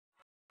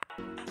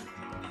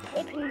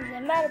Hepinize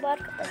merhaba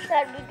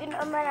arkadaşlar. Bugün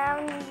Ömer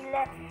Avni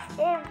ile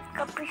ev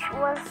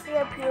kapışması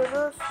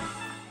yapıyoruz.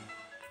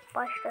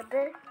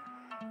 Başladı.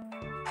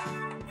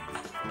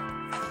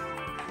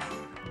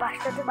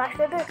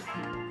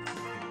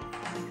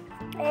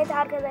 Evet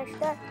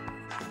arkadaşlar.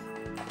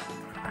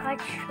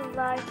 Kaç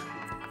like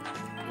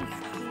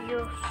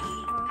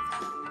istiyorsun?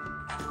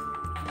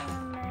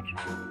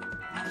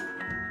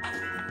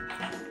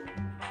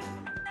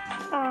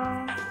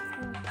 Ömer.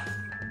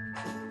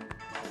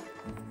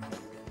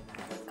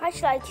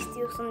 Kaç like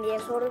istiyorsun diye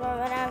sordum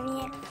Ömer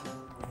Avni'ye.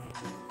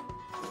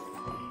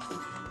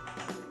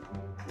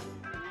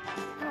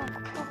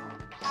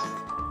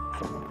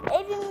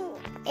 Evim.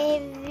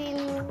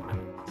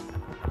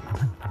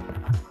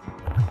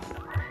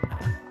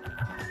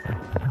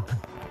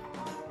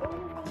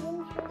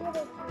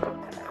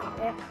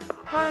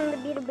 Şu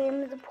anda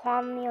birbirimizi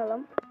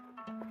puanlayalım.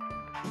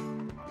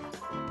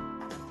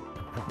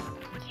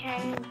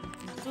 Kendi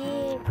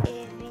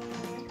evini.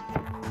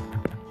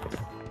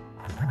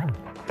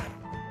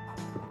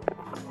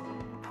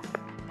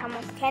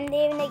 Tamam, kendi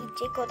evine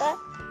gidecek o da.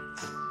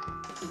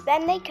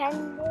 Ben de kendi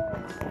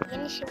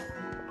yeni şey.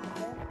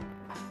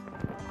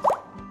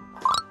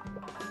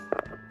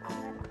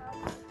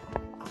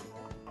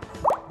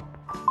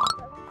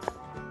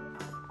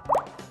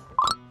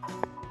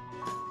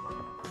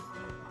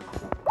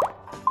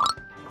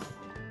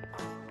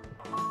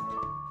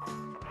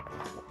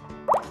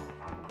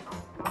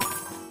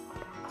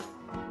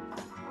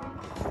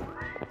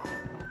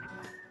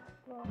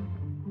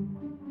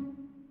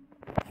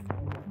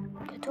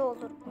 Kötü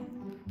olur bu.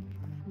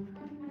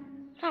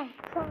 Tamam.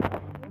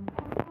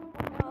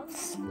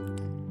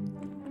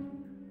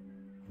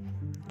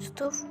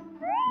 Tutup.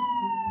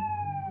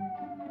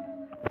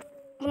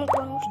 Bunu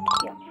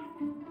koymuştuk ya.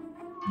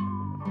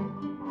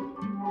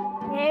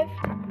 Ev.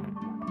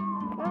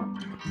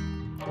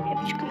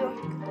 Hep çıkıyor.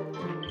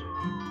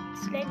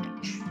 Slack.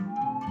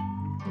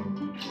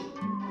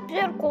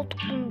 Güzel koltuk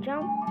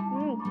bulacağım.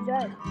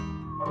 Güzel.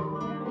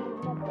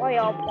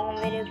 Bayağı puan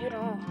verebilir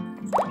ha.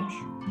 Güzelmiş.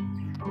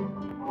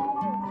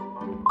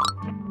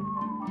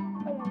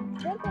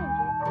 Güzel bence.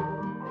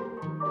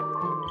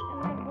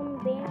 Hemen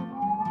bunu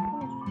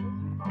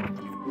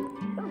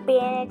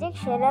beğenecek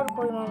şeyler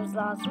koymamız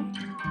lazım.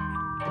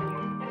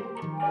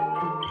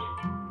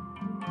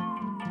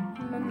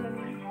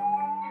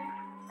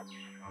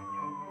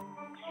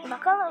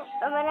 Bakalım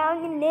Ömer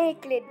abi ne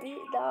ekledi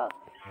daha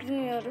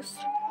bilmiyoruz.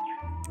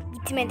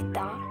 Bitmedi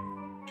daha.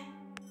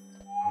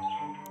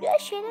 Güzel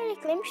şeyler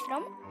eklemiştir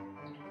ama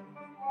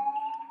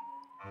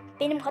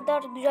benim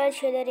kadar güzel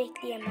şeyler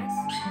ekleyemez.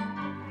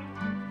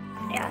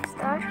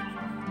 Yazlar.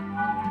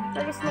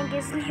 Öylesine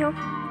geziniyorum.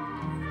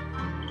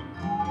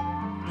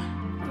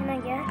 Yine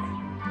gel.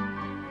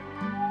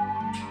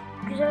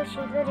 Güzel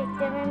şeyler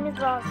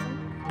eklememiz lazım.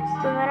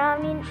 Ömer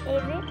Avni'nin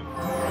evi,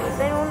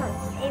 ben onun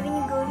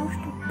evini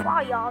görmüştüm.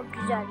 Bayağı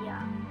güzel ya.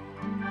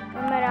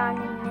 Ömer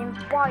Avni'nin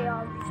evi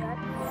bayağı güzel.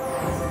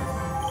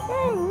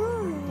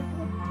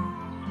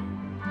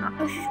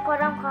 63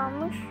 param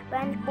kalmış.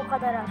 Ben bu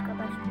kadar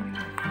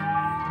arkadaşlar.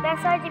 Ben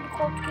sadece bir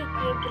koltuk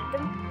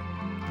ekleyebildim.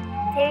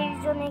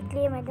 Televizyon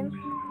ekleyemedim.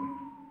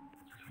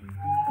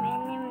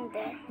 Benim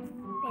de.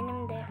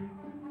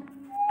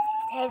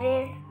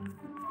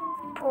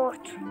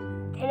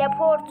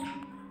 Teleport.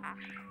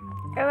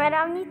 Ömer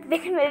Avni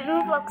benim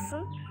evime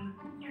baksın.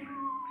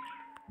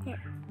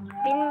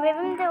 Benim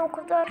evimde o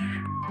kadar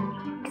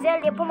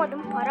güzel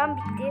yapamadım. Param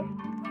bitti.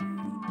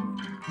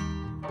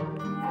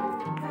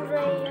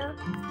 Buraya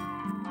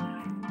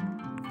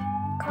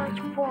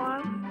kaç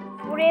puan?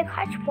 Buraya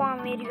kaç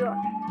puan veriyor?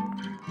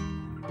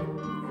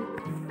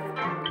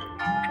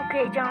 Çok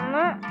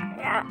heyecanlı.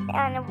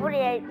 Yani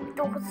buraya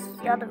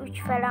 9 ya da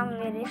 3 falan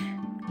verir.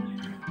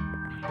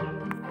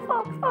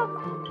 Hop.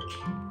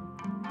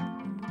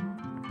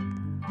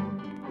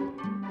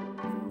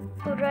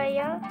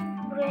 Buraya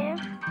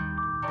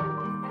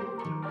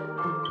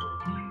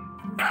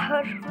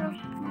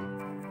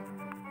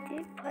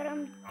param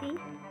bitti.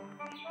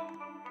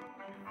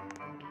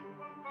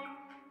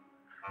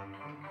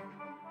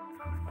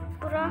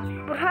 Bura.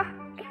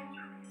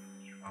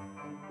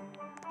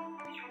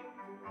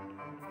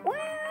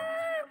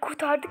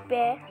 Kurtardık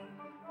be.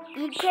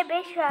 İlke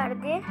 5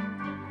 verdi.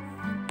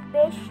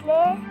 5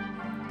 ile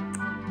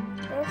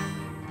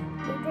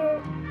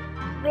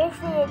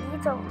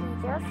 7'yi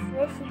toplayacağız.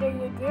 5 ile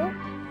 7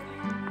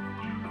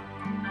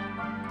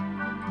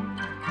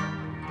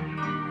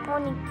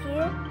 12.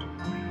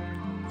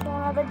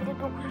 Sonra da 1'e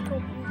 9'u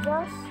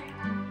toplayacağız.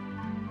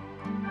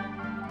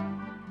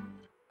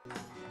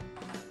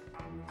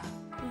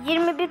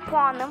 ...21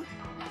 puanım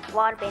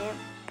var benim.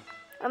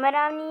 Ömer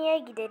Avni'ye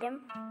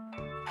gidelim.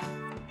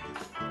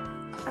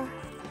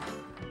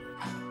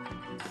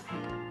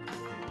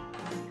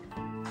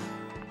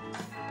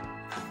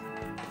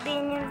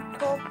 Benim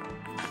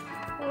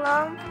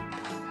toplam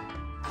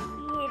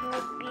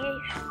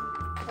 21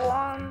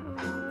 puanım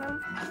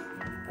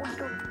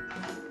oldu.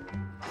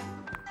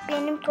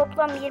 Benim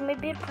toplam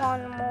 21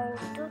 puanım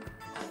oldu.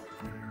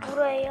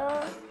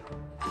 Buraya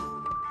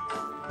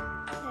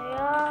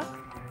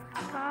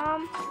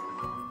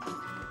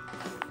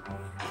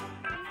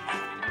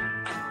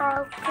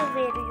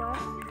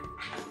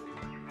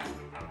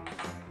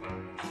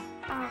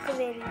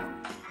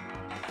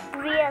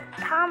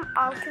tam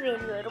 6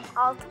 veriyorum.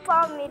 6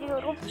 puan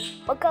veriyorum.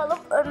 Bakalım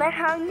Ömer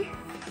Avni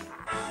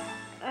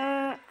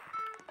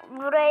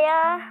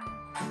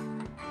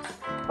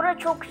Bura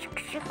çok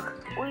şık.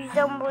 O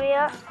yüzden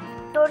buraya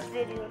 4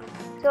 veriyorum.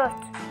 4.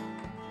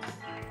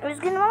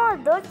 Üzgünüm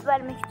ama 4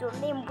 vermek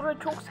zorundayım. Bura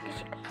çok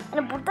sıkışık.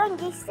 Yani buradan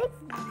geçsek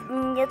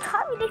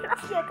yatağı bile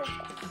nasıl yakacak?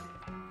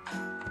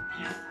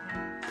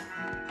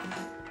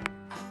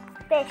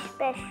 5.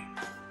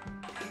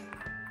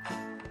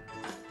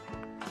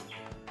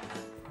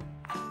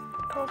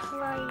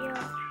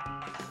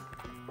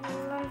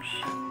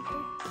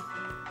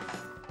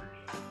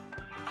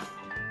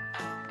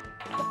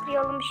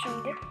 Toplayalım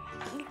şimdi.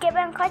 İlke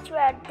ben kaç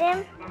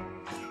verdim?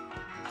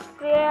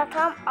 Buraya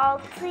tam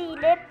 6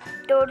 ile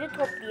 4'ü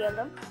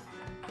toplayalım.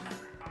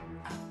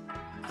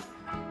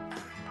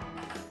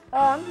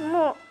 10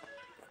 mu?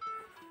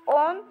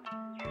 10.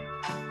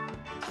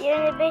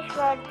 Yerine 5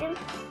 verdim.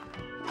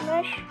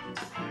 5.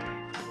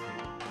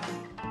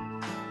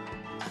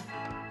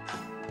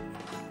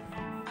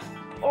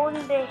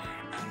 15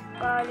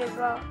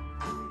 galiba.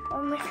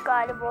 15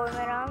 galiba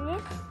Ömer Avni.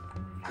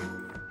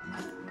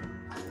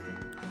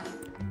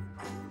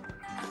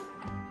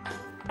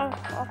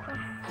 Okay.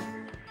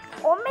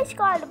 15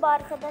 galiba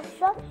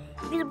arkadaşlar.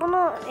 Biz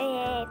bunu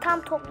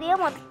tam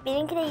toplayamadık.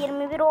 Benimki de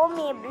 21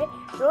 olmayabilir.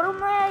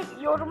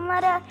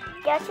 Yorumlara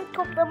gerçek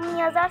toplamını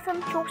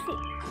yazarsanız çok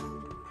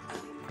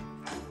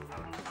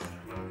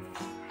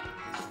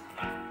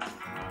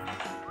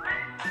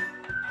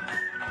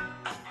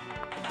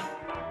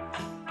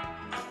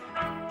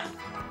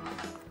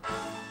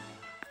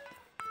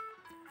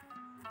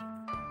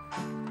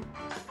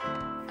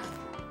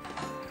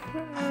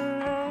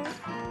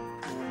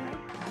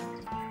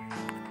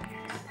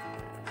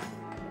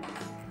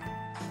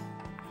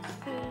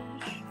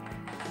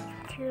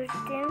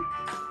bitirdim.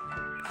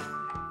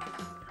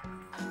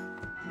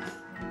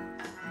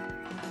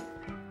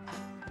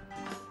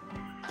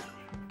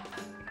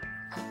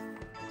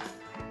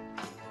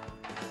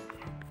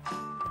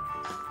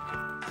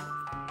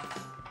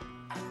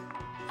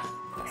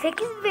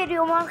 Sekiz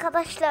veriyorum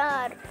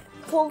arkadaşlar.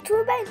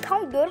 Koltuğu ben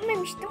tam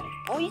görmemiştim.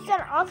 O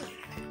yüzden az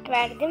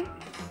verdim.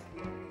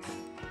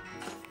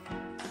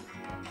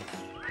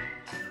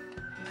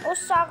 O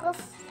sakız.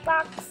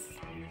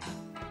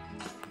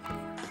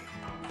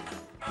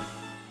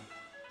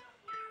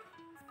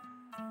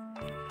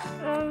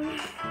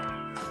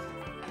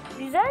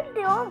 Güzeldi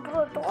ya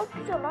bura. Daha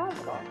güzel ha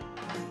bura.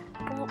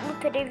 Bulutlu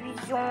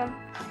televizyon.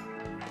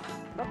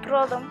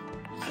 Oturalım.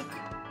 Sit.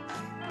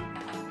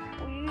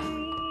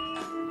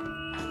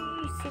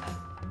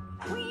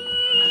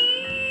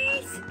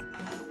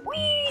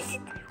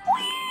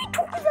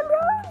 Çok güzel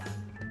ya.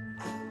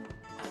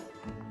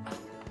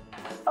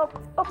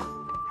 Ok.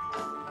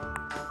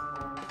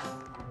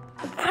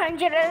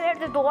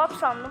 Pencerelerde dolap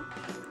sandım.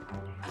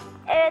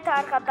 Evet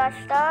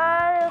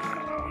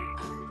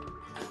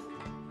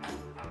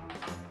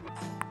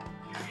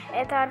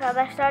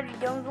arkadaşlar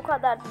videomuz bu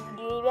kadar.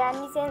 Videoyu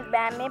beğendiyseniz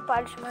beğenmeyi,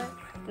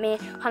 paylaşmayı,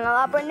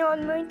 kanala abone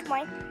olmayı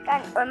unutmayın.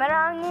 Yani Ömer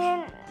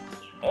Avni'nin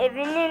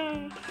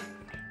evinin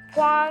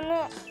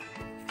puanı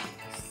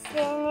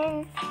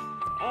senin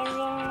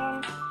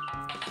evinin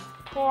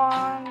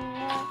puanı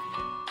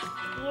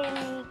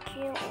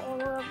 22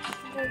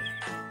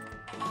 olabilir.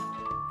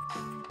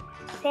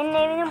 Senin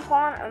evinin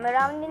puanı, Ömer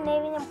Avni'nin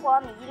evinin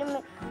puanı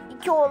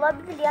 22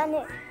 olabilir.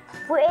 Yani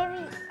bu ev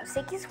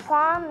 8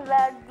 puan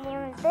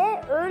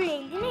verdiğimde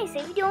öyleydi. Neyse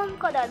videom bu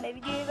kadar.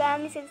 Videoyu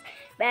beğendiyseniz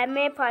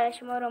beğenmeyi,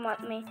 paylaşmayı, yorum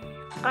atmayı,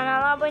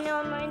 kanala abone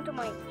olmayı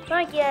unutmayın.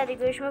 Sonraki yerde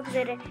görüşmek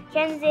üzere.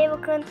 Kendinize iyi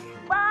bakın.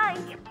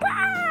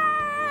 Bye.